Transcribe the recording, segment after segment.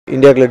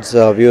India Glitz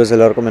viewers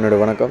எல்லாருக்கும் என்னோட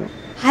வணக்கம்.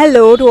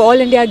 Hello to all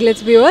India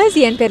Glitz viewers.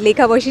 என் பேர்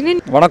Lekha Washington.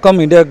 வணக்கம்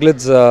India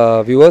Glitz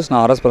viewers.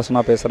 நான் RS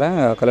Prasanna பேசுறேன்.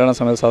 Kalyana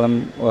Samayal Saadham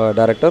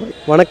director.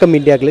 வணக்கம்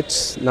India Glitz.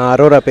 நான்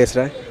அரோரா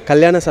பேசுறேன்.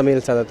 Kalyana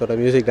Samayal Saadhamோட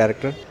music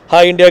director.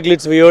 Hi India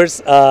Glitz viewers.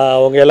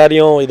 உங்க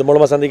எல்லாரையும் இது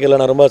மூலமா சந்திக்கல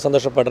நான் ரொம்ப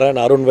சந்தோஷப்படுறேன்.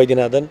 நான் Arun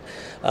Vaidyanathan.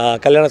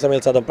 Kalyana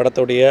Samayal Saadham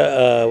படத்தோட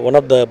one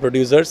of the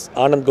producers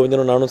Anand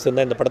கோவிந்தனும் நானும்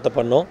சேர்ந்து இந்த படத்தை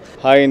பண்ணோம்.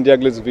 Hi India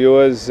Glitz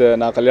viewers.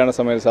 நான் Kalyana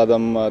Samayal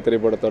Saadham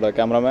திரைப்படத்தோட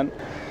கேமராமேன்.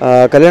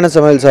 Kalyana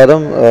Samayal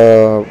Saadham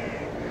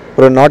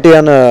ஒரு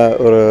நாட்டியான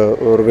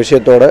ஒரு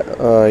விஷயத்தோட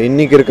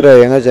இன்னைக்கு இருக்கிற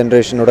யங்கர்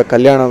ஜெனரேஷனோட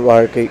கல்யாண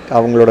வாழ்க்கை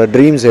அவங்களோட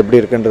ட்ரீம்ஸ் எப்படி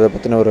இருக்குன்றதை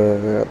பற்றின ஒரு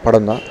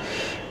படம் தான்.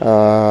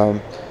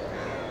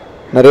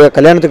 நிறைய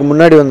கல்யாணத்துக்கு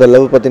முன்னாடி வந்த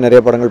லவ் பற்றி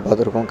நிறைய படங்கள்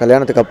பார்த்துருக்கோம்,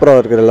 கல்யாணத்துக்கு அப்புறம்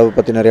இருக்கிற லவ்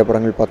பற்றி நிறைய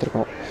படங்கள்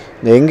பார்த்துருக்கோம்.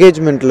 இந்த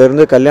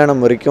என்கேஜ்மெண்ட்லேருந்து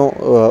கல்யாணம் வரைக்கும்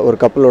ஒரு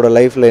கப்பலோட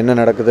லைஃப்பில் என்ன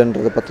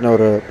நடக்குதுன்றதை பற்றின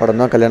ஒரு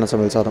படம் தான் கல்யாண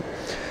சமையல் சாதம்.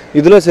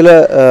 இதில் சில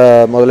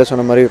முதல்ல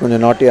சொன்ன மாதிரி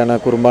கொஞ்சம் நாட்டியான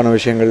குறும்பான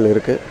விஷயங்கள்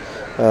இருக்குது.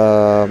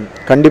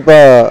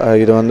 கண்டிப்பாக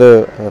இது வந்து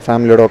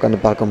ஃபேமிலியோடு உட்காந்து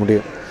பார்க்க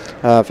முடியும்.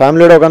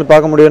 ஃபேமிலியோடு உட்காந்து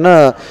பார்க்க முடியும்னா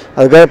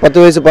அதுக்காக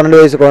 10 வயசு 12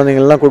 வயசு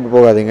குழந்தைங்கள்லாம் கூப்பிட்டு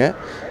போகாதீங்க.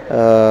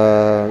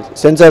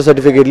 சென்சார்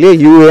சர்டிஃபிகேட்லேயே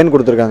யூஏன்னு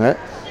கொடுத்துருக்காங்க.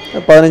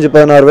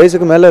 15-16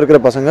 வயசுக்கு மேலே இருக்கிற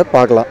பசங்க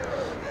பார்க்கலாம்.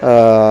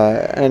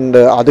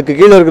 அண்டு அதுக்கு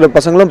கீழே இருக்கிற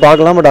பசங்களும்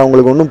பார்க்கலாம். பட்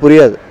அவங்களுக்கு ஒன்றும்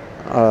புரியாது,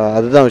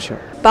 அதுதான்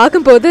விஷயம்.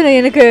 பார்க்கும்போது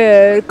எனக்கு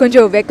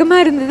கொஞ்சம்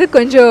வெக்கமாக இருந்தது,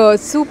 கொஞ்சம்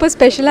சூப்பர்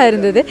ஸ்பெஷலாக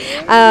இருந்தது.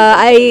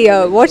 I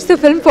watch the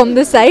film from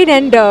the side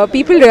and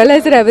people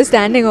realise I was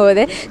standing over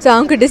there. So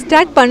அவங்க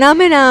டிஸ்ட்ராக்ட்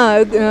பண்ணாமல்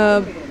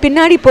நான்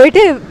பின்னாடி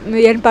போயிட்டு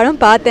என் படம்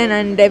பார்த்தேன்.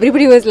 And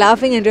everybody was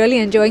லாஃபிங் and really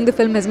enjoying the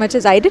film as much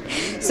as I did.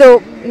 So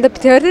இந்த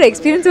theatre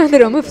experience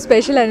வந்து ரொம்ப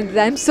ஸ்பெஷலாக இருந்தது.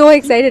 I am so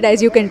excited as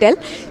you can tell.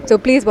 So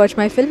please watch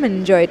my film and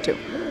enjoy it too.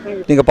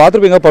 நீங்கள்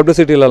பார்த்துருப்பீங்க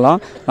பப்ளிசிட்டிலலாம்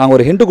நாங்கள்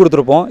ஒரு hint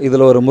கொடுத்துருப்போம்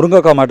இதில் ஒரு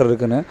முருங்கைக்காய் மேட்டர்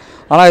இருக்குன்னு.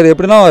 ஆனால் இது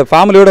எப்படின்னா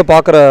ஃபேமிலியோட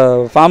பார்க்குற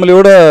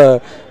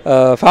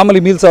ஃபேமிலி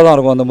மீல்ஸாக தான்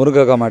இருக்கும் அந்த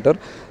முருங்கைக்காய் மேட்டர்.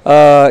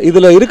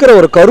 இதில் இருக்கிற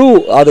ஒரு கரு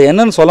அது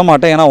என்னன்னு சொல்ல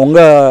மாட்டேன், ஏன்னா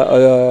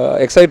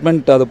உங்கள்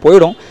எக்ஸைட்மெண்ட் அது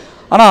போயிடும்.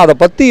 ஆனால் அதை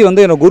பற்றி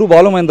வந்து எனக்கு குரு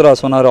பாலுமேந்திரா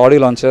சொன்னார்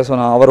ஆடியோ லான்ச்சு. ஸோ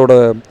நான் அவரோட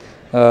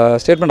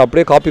ஸ்டேட்மெண்ட்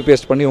அப்படியே காப்பி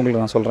பேஸ்ட் பண்ணி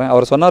உங்களுக்கு நான் சொல்கிறேன்.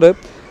 அவர் சொன்னார்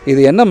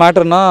இது என்ன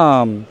மேட்டர்னா,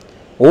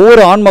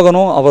 ஒவ்வொரு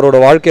ஆண்மகனும் அவரோட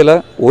வாழ்க்கையில்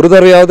ஒரு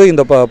தடவையாவது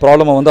இந்த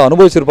ப்ராப்ளமை வந்து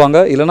அனுபவிச்சிருப்பாங்க.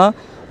 இல்லைனா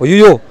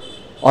ஐயோ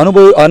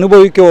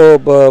அனுபவிக்க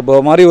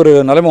மாதிரி ஒரு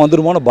நிலைமை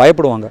வந்துடுமோன்னு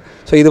பயப்படுவாங்க.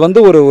 ஸோ இது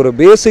வந்து ஒரு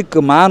பேசிக்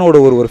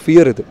மேனோட ஒரு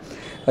ஃபியர்.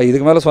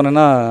 இதுக்கு மேலே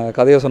சொன்னேன்னா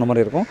கதையாக சொன்ன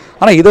மாதிரி இருக்கும்.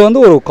 ஆனால் இதை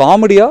வந்து ஒரு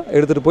காமெடியாக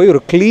எடுத்துகிட்டு போய்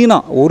ஒரு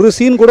க்ளீனாக ஒரு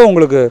சீன் கூட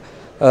உங்களுக்கு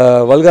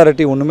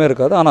வல்காரிட்டி ஒன்றுமே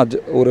இருக்காது,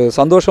 ஆனால் ஒரு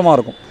சந்தோஷமாக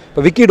இருக்கும்.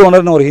 இப்போ விக்கி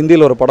டோனர்னு ஒரு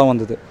ஹிந்தியில் ஒரு படம்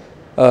வந்தது,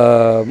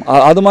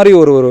 அது மாதிரி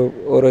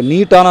ஒரு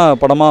நீட்டான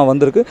படமாக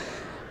வந்திருக்கு.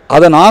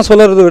 அதை நான்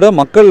சொல்கிறத விட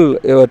மக்கள்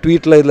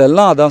ட்வீட்டில் இதில்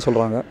எல்லாம் அதான்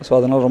சொல்கிறாங்க. ஸோ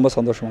அதனால் ரொம்ப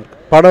சந்தோஷமாக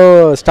இருக்குது.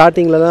 படம்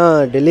ஸ்டார்டிங்கில் தான்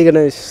டெல்லி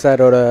கணேஷ்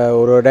சாரோட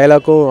ஒரு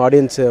டைலாக்கும்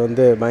ஆடியன்ஸை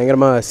வந்து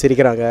பயங்கரமாக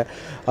சிரிக்கிறாங்க.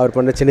 அவர்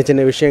பண்ண சின்ன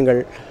சின்ன விஷயங்கள்,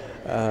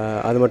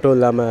 அது மட்டும்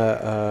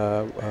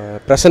இல்லாமல்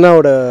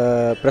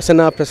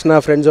பிரசன்னா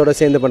ஃப்ரெண்ட்ஸோடு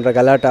சேர்ந்து பண்ணுற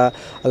கலாட்டா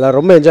அதெல்லாம்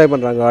ரொம்ப என்ஜாய்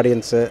பண்ணுறாங்க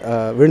ஆடியன்ஸு.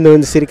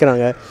 விழுந்து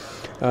சிரிக்கிறாங்க.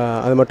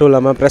 அது மட்டும்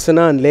இல்லாமல்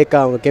பிரசன்னா அண்ட் லேக்கா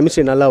அவங்க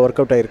கெமிஸ்ட்ரி நல்லா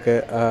ஒர்க் அவுட் ஆகிருக்கு.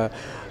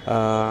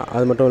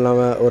 அது மட்டும்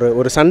இல்லாமல்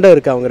ஒரு சண்டை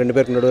இருக்குது அவங்க 2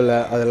 பேருக்கு நடுவில்.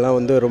 அதெல்லாம்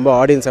வந்து ரொம்ப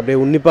ஆடியன்ஸ்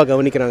அப்படியே உன்னிப்பாக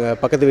கவனிக்கிறாங்க.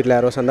 பக்கத்து வீட்டில்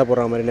யாரோ சண்டை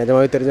போடுற மாதிரி,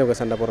 நிஜமாகவே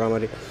தெரிஞ்சவங்க சண்டை போடுற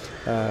மாதிரி.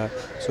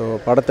 ஸோ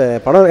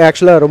படம்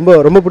ஆக்சுவலாக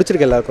ரொம்ப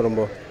பிடிச்சிருக்கு எல்லாருக்கும்.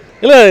 ரொம்ப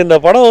இல்லை, இந்த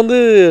படம் வந்து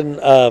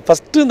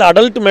ஃபஸ்ட்டு இந்த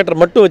அடல்ட் மேட்டர்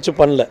மட்டும் வச்சு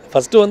பண்ணல.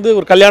 ஃபஸ்ட்டு வந்து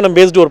ஒரு கல்யாணம்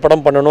பேஸ்டு ஒரு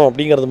படம் பண்ணணும்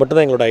அப்படிங்கிறது மட்டும்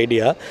தான் எங்களோட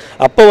ஐடியா.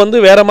 அப்போ வந்து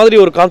வேறு மாதிரி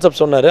ஒரு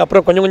கான்செப்ட் சொன்னார்.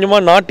 அப்புறம் கொஞ்சம்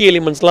கொஞ்சமாக நாட்டி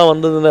எலிமெண்ட்ஸ்லாம்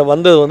வந்தது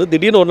வந்து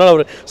திடீர்னு ஒரு நாள்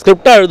அவர்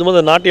ஸ்கிரிப்டாக எழுதும்போது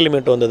அந்த நாட்டி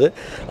எலிமெண்ட் வந்தது.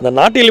 அந்த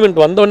நாட்டி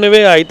எலிமெண்ட்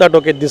வந்தோடனே I thought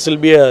okay this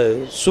will be a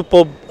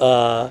super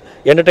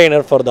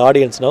entertainer for the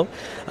audience now.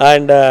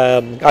 And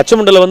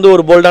அச்சமண்டலில் வந்து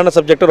ஒரு போல்டான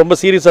சப்ஜெக்டை ரொம்ப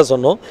சீரியஸாக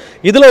சொன்னோம்.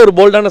 இதில் ஒரு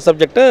போல்டான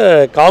சப்ஜெக்டை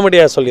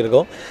காமெடியாக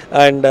சொல்லியிருக்கோம்.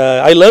 And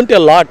I learnt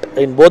a lot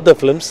in both the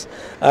films.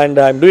 And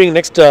I'm doing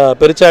next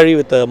Perichari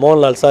with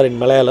Mohanlal sir in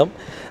Malayalam,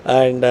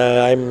 and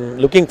I'm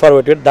looking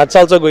forward to it. That's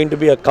also going to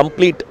be a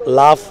complete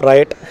laugh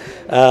riot.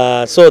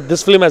 So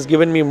this film has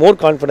given me more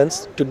confidence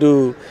to do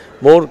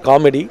more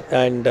comedy,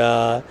 and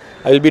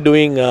I will be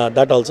doing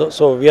that also.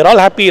 So we are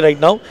all happy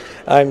right now,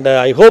 and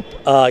I hope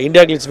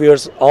India Glitz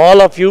viewers,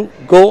 all of you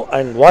go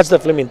and watch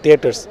the film in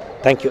theatres.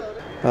 Thank you.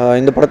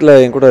 இந்த படத்தில்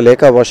என் கூட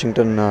Lekha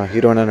Washington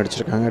ஹீரோயினாக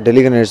நடிச்சிருக்காங்க.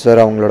 Delhi Ganesh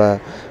sir அவங்களோட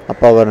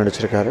அப்பாவாக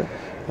நடிச்சிருக்காரு.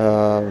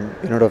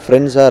 என்னோடய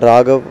ஃப்ரெண்ட்ஸாக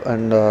ராகவ்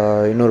அண்ட்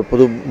இன்னொரு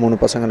 3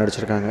 பசங்க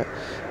நடிச்சிருக்காங்க.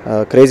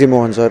 கிரேசி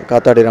மோகன் சார்,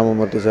 காத்தாடி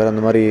ராமமூர்த்தி சார்,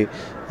 அந்த மாதிரி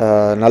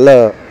நல்ல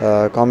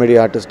காமெடி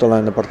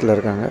ஆர்டிஸ்டெல்லாம் இந்த படத்தில்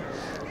இருக்காங்க.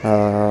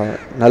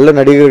 நல்ல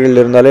நடிகர்கள்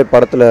இருந்தாலே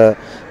படத்தில்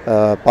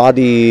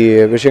பாதி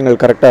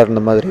விஷயங்கள் கரெக்டாக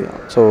இருந்த மாதிரி.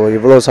 ஸோ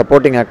இவ்வளோ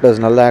சப்போர்ட்டிங்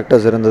ஆக்டர்ஸ், நல்ல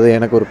ஆக்டர்ஸ் இருந்தது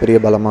எனக்கு ஒரு பெரிய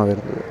பலமாக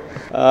இருந்தது.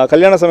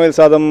 கல்யாண சமையல்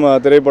சாதம்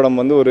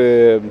திரைப்படம் வந்து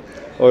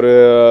ஒரு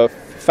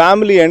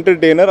ஃபேமிலி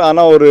என்டர்டெய்னர்,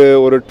 ஆனால்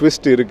ஒரு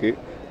ட்விஸ்ட் இருக்குது,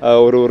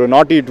 ஒரு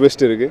நாட்டி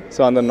ட்விஸ்ட் இருக்குது.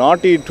 ஸோ அந்த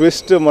நாட்டி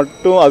ட்விஸ்ட்டு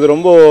மட்டும் அது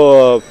ரொம்ப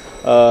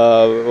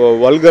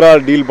வல்கராக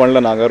டீல் பண்ணல,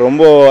 நாங்கள்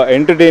ரொம்ப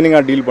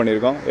என்டர்டெய்னிங்காக டீல்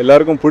பண்ணியிருக்கோம்.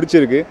 எல்லாருக்கும்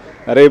பிடிச்சிருக்கு.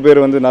 நிறைய பேர்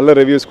வந்து நல்ல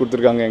ரிவ்யூஸ்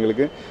கொடுத்துருக்காங்க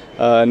எங்களுக்கு.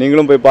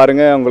 நீங்களும் போய்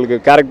பாருங்கள், உங்களுக்கு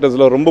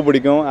கேரக்டர்ஸில் ரொம்ப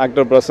பிடிக்கும்.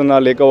 Actor Prasanna,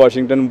 Lekha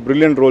Washington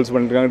brilliant Rolle's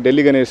பண்ணியிருக்காங்க.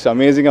 டெல்லி கணேஷ்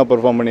அமேசிங்காக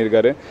பெர்ஃபார்ம்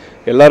பண்ணியிருக்காரு.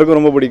 எல்லாருக்கும்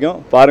ரொம்ப பிடிக்கும்.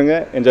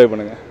 பாருங்கள், என்ஜாய்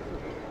பண்ணுங்கள்.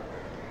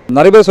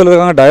 நிறைய பேர்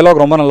சொல்லியிருக்காங்க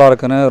டயலாக் ரொம்ப நல்லா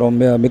இருக்குன்னு.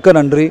 ரொம்ப மிக்க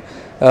நன்றி.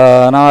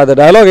 நான் அந்த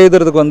டயலாக்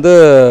எழுதுறதுக்கு வந்து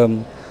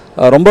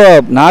ரொம்ப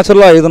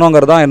நேச்சுரலாக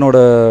எழுதணுங்கிறது தான்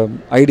என்னோடய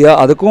ஐடியா.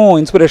 அதுக்கும்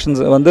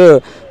இன்ஸ்பிரேஷன்ஸ் வந்து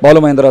பாலு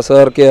மகேந்திரா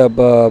சார்,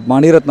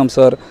 மணிரத்னம்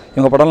சார்,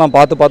 இவங்க படம்லாம்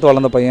பார்த்து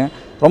வளர்ந்த பையன்.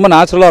 ரொம்ப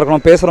நேச்சுரலாக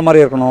இருக்கணும், பேசுகிற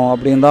மாதிரி இருக்கணும்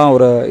அப்படின்னு தான்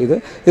ஒரு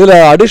இதில்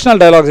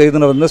அடிஷ்னல் டயலாக்ஸ்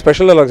எழுதுனது வந்து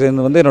ஸ்பெஷல் டயலாக்ஸ்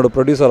எழுதுனது வந்து என்னோடய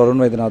ப்ரொடியூசர்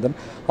அருண் வைத்தியநாதன்,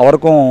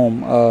 அவருக்கும்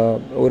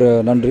ஒரு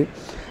நன்றி.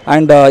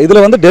 அண்ட்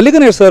இதில் வந்து டெல்லி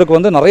கணேஷ் சாருக்கு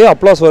வந்து நிறைய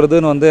அப்ளாஸ்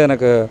வருதுன்னு வந்து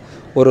எனக்கு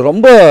ஒரு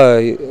ரொம்ப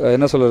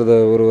என்ன சொல்கிறது,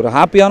 ஒரு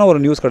ஹாப்பியான ஒரு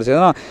நியூஸ் கிடச்சிது.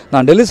 ஏன்னா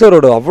நான் டெல்லி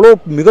சாரோட அவ்வளோ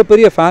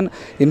மிகப்பெரிய ஃபேன்.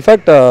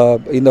 இன்ஃபேக்ட்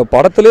இந்த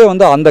படத்துலேயே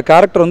வந்து அந்த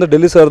கேரக்டர் வந்து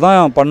டெல்லி சார்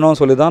தான் பண்ணோன்னு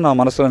சொல்லி தான் நான்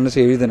மனசில் நினச்சி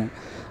எழுதினேன்.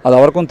 அது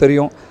அவருக்கும்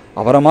தெரியும்.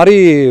 அவரை மாதிரி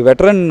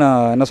வெட்டரன்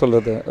என்ன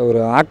சொல்கிறது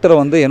ஒரு ஆக்டரை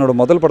வந்து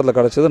என்னோடய முதல் படத்தில்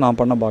கிடச்சது நான்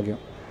பண்ண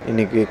பாக்கியம்.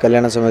 இன்றைக்கி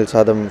கல்யாண சமையல்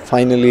சாதம்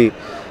ஃபைனலி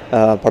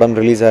படம்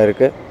ரிலீஸ்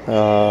ஆகிருக்கு.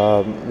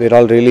 we're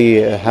all really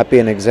happy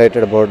and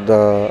excited about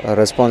the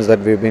response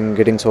that we've been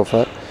getting so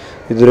far.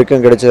 இது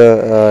வரைக்கும் கிடைச்ச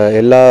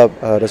எல்லா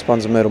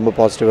ரெஸ்பான்ஸுமே ரொம்ப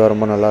பாசிட்டிவாக,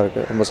 ரொம்ப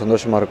நல்லாயிருக்கு, ரொம்ப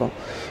சந்தோஷமாக இருக்கும்.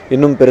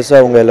 இன்னும்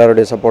பெருசாக உங்கள்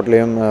எல்லாருடைய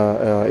சப்போர்ட்லேயும்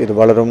இது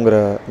வளருங்கிற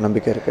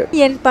நம்பிக்கை இருக்குது.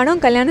 என்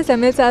படம் கல்யாண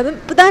சமையல் சாதம்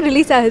இப்போ தான்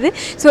ரிலீஸ் ஆகுது.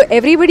 So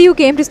everybody you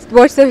came to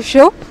watch the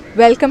show,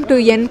 welcome to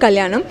Yen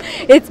Kalyanam.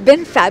 It's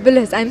been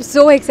fabulous. I'm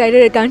so excited,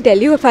 I can't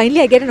tell you.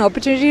 Finally I get an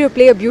opportunity to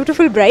play a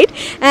beautiful bride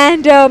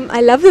and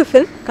I love the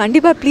film.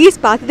 Kandipa please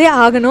paathe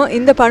aagano.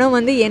 இந்த படம்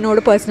வந்து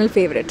என்னோட personal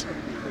favourite.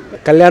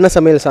 கல்யாண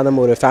சமையல் சாதம்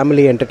ஒரு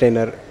family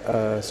entertainer.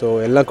 So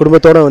எல்லா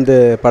குடும்பத்தோடு வந்து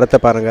படத்தை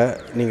பாருங்கள்,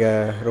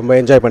 நீங்கள் ரொம்ப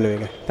என்ஜாய்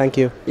பண்ணுவீங்க.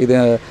 தேங்க்யூ. இது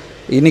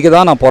இன்றைக்கி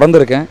தான் நான்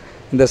பிறந்திருக்கேன்.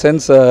 இந்த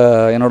சென்ஸ்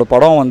என்னோடய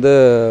படம் வந்து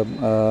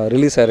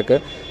ரிலீஸ் ஆகிருக்கு.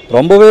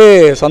 ரொம்பவே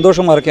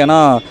சந்தோஷமாக இருக்குது. ஏன்னா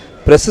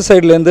ப்ரெஸ்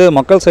சைட்லேருந்து,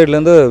 மக்கள்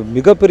சைட்லேருந்து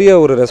மிகப்பெரிய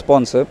ஒரு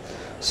ரெஸ்பான்ஸு.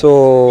 ஸோ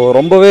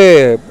ரொம்பவே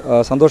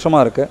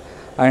சந்தோஷமாக இருக்குது.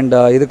 அண்ட்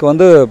இதுக்கு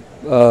வந்து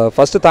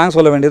ஃபஸ்ட்டு தேங்க்ஸ்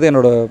சொல்ல வேண்டியது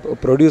என்னோடய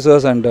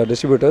producers and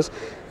distributors.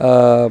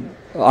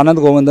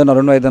 Anand Govindan,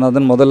 Arun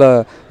Vaidyanathan. முதல்ல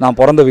நான்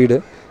பிறந்த வீடு,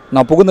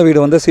 நான் புகுந்த வீடு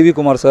வந்து CV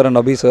Kumar sir and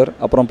Abhi sir,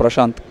 அப்புறம்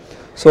பிரசாந்த்.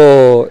 ஸோ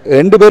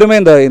ரெண்டு பேருமே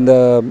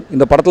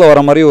இந்த படத்தில்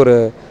வர மாதிரி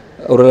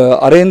ஒரு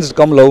அரேஞ்ச்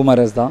கம் லவ்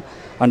மேரேஜ் தான்.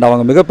 அண்ட்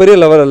அவங்க மிகப்பெரிய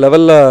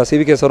லெவலில்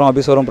சிவிகே சாரும்,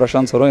 அபி சாரும்,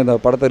 பிரசாந்த் சாரும் இந்த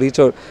படத்தை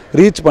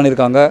ரீச்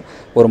பண்ணியிருக்காங்க.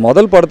 ஒரு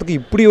முதல் படத்துக்கு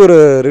இப்படி ஒரு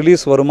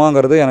ரிலீஸ்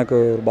வருமாங்கிறது எனக்கு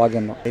ஒரு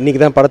பாக்கியம் தான்.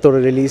 இன்றைக்கி தான்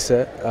படத்தோட ரிலீஸு.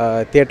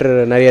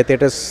 நிறைய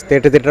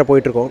தேட்டராக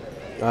போயிட்டுருக்கோம்.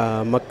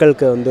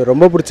 மக்களுக்கு வந்து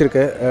ரொம்ப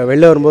பிடிச்சிருக்கு.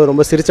 வெளில வரும்போது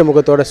ரொம்ப சிரித்த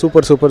முகத்தோட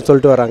சூப்பர்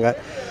சொல்லிட்டு வராங்க.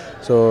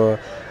 ஸோ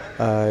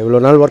இவ்வளோ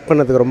நாள் ஒர்க்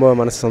பண்ணதுக்கு ரொம்ப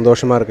மனசு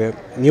சந்தோஷமாக இருக்குது.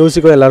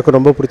 மியூசிக்கும் எல்லாருக்கும்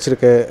ரொம்ப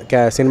பிடிச்சிருக்கு.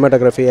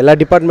 சினிமாட்டோகிராஃபி எல்லா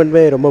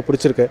டிபார்ட்மெண்ட்டுமே ரொம்ப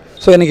பிடிச்சிருக்கு.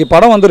 ஸோ இன்றைக்கி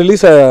படம் வந்து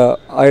ரிலீஸ்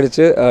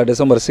ஆகிடுச்சு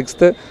டிசம்பர்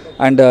 6.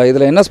 அண்ட்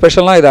இதில் என்ன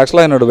ஸ்பெஷல்னால், இது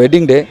ஆக்சுவலாக என்னோடய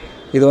வெட்டிங் டே.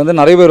 இது வந்து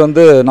நிறைய பேர்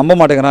வந்து நம்ப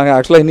மாட்டேங்கிறாங்க.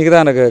 ஆக்சுவலாக இன்றைக்கி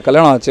தான் எனக்கு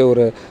கல்யாணம் ஆச்சு,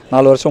 ஒரு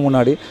 4 வருஷம்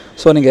முன்னாடி.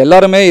 ஸோ நீங்கள்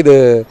எல்லாருமே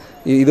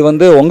இது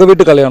வந்து உங்கள்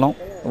வீட்டு கல்யாணம்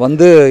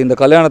வந்து இந்த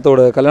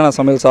கல்யாண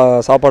சமையல்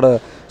சாப்பாடை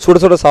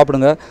சுட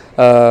சாப்பிடுங்க.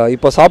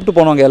 இப்போ சாப்பிட்டு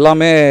போனவங்க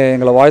எல்லாமே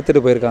எங்களை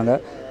வாழ்த்துட்டு போயிருக்காங்க.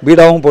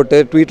 பீடாவும் போட்டு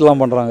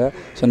ட்வீட்லாம் பண்ணுறாங்க.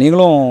 ஸோ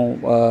நீங்களும்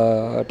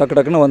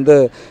டக்குன்னு வந்து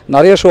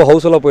நிறைய ஷோ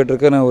ஹவுஸ்ஃபுல்லாக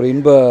போயிட்டுருக்குன்னு ஒரு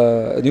இன்ப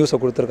நியூஸை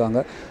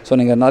கொடுத்துருக்காங்க. ஸோ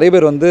நீங்கள் நிறைய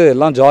பேர் வந்து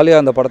எல்லாம்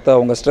ஜாலியாக அந்த படத்தை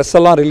உங்கள் ஸ்ட்ரெஸ்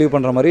எல்லாம் ரிலீவ்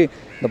பண்ணுற மாதிரி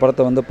இந்த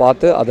படத்தை வந்து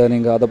பார்த்து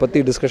அதை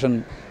பற்றி டிஸ்கஷன்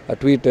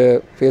ட்வீட்டு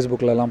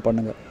ஃபேஸ்புக்கில் எல்லாம்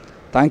பண்ணுங்கள்.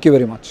 Thank you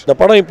very much. இந்த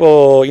படம்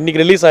இப்போது இன்றைக்கி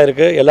ரிலீஸ்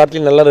ஆகிருக்கு.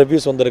 எல்லாத்துலேயும் நல்ல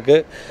ரிவ்யூஸ் வந்திருக்கு.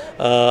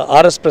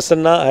 RS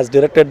Prasanna has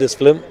directed this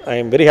film. I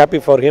am very happy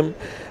for him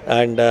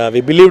and we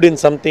believed in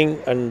something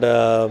and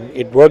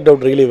it worked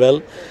out really well.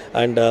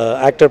 And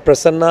actor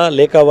Prasanna,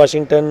 Lekha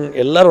Washington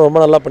எல்லாரும் ரொம்ப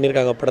நல்லா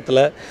பண்ணியிருக்காங்க.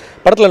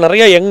 படத்தில்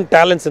நிறைய யங்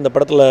டேலண்ட்ஸ் இந்த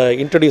படத்தில்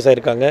introduce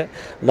ஆகிருக்காங்க.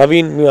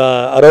 Naveen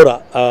Arora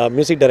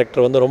music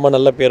director வந்து ரொம்ப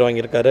நல்ல பேர்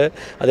வாங்கியிருக்காரு.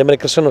 அதே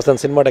மாதிரி Krishnan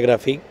Vasan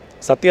cinematography,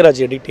 Sathyaraj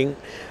editing,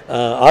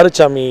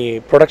 Arusamy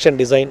production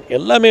design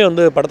எல்லாமே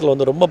வந்து படத்தில்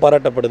வந்து ரொம்ப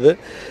பாராட்டப்படுது.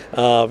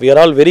 we are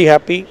all very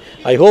happy.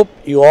 I hope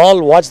you all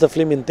watch the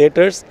film in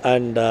theaters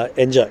and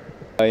enjoy.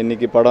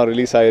 இன்றைக்கி படம்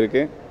ரிலீஸ்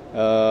ஆகிருக்கு.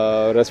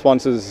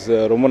 ரெஸ்பான்சஸ்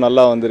ரொம்ப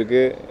நல்லா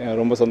வந்திருக்கு.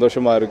 ரொம்ப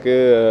சந்தோஷமாக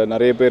இருக்குது.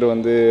 நிறைய பேர்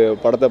வந்து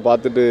படத்தை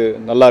பார்த்துட்டு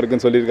நல்லா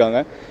இருக்குன்னு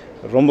சொல்லியிருக்காங்க.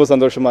 ரொம்ப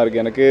சந்தோஷமாக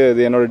இருக்குது எனக்கு.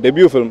 இது என்னோடய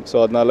டெபியூ ஃபிலிம். ஸோ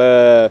அதனால்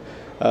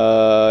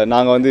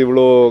நாங்கள் வந்து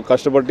இவ்வளோ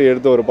கஷ்டப்பட்டு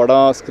எடுத்த ஒரு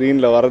படம்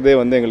ஸ்க்ரீனில் வரதே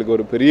வந்து எங்களுக்கு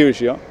ஒரு பெரிய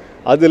விஷயம்.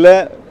 அதில்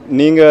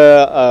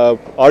நீங்கள்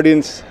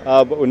ஆடியன்ஸ்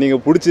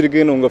நீங்கள்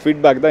பிடிச்சிருக்குன்னு உங்கள்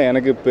ஃபீட்பேக் தான்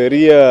எனக்கு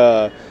பெரிய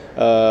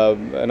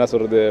என்ன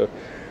சொல்கிறது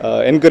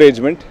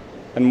என்கரேஜ்மெண்ட்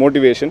அண்ட்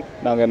மோட்டிவேஷன்.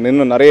 நாங்கள்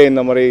இன்னும் நிறைய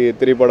இந்த மாதிரி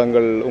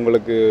திரைப்படங்கள்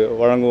உங்களுக்கு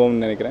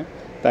வழங்குவோம்னு நினைக்கிறேன்.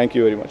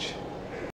 Thank you very much.